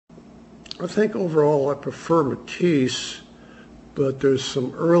I think overall I prefer Matisse, but there's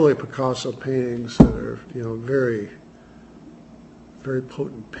some early Picasso paintings that are, very, very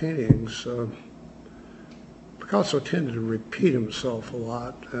potent paintings. Picasso tended to repeat himself a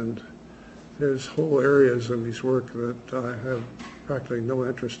lot, and there's whole areas of his work that I have practically no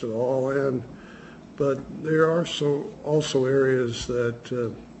interest at all in, but there are also areas that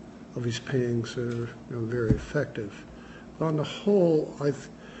of his paintings that are very effective. On the whole,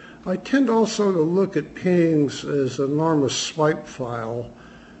 I tend also to look at paintings as an enormous swipe file,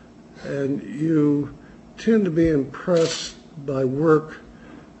 and you tend to be impressed by work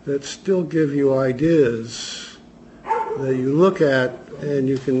that still give you ideas that you look at and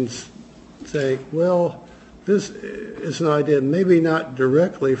you can think, well, this is an idea, maybe not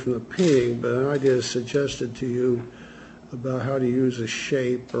directly from the painting, but an idea is suggested to you about how to use a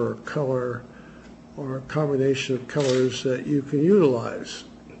shape or a color or a combination of colors that you can utilize.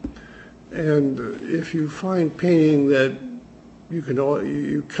 And if you find painting that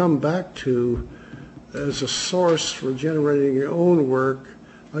you come back to as a source for generating your own work,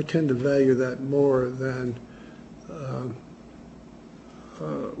 I tend to value that more than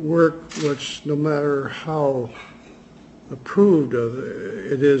work which, no matter how approved of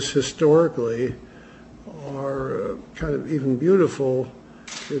it is historically, or kind of even beautiful,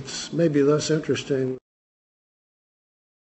 it's maybe less interesting.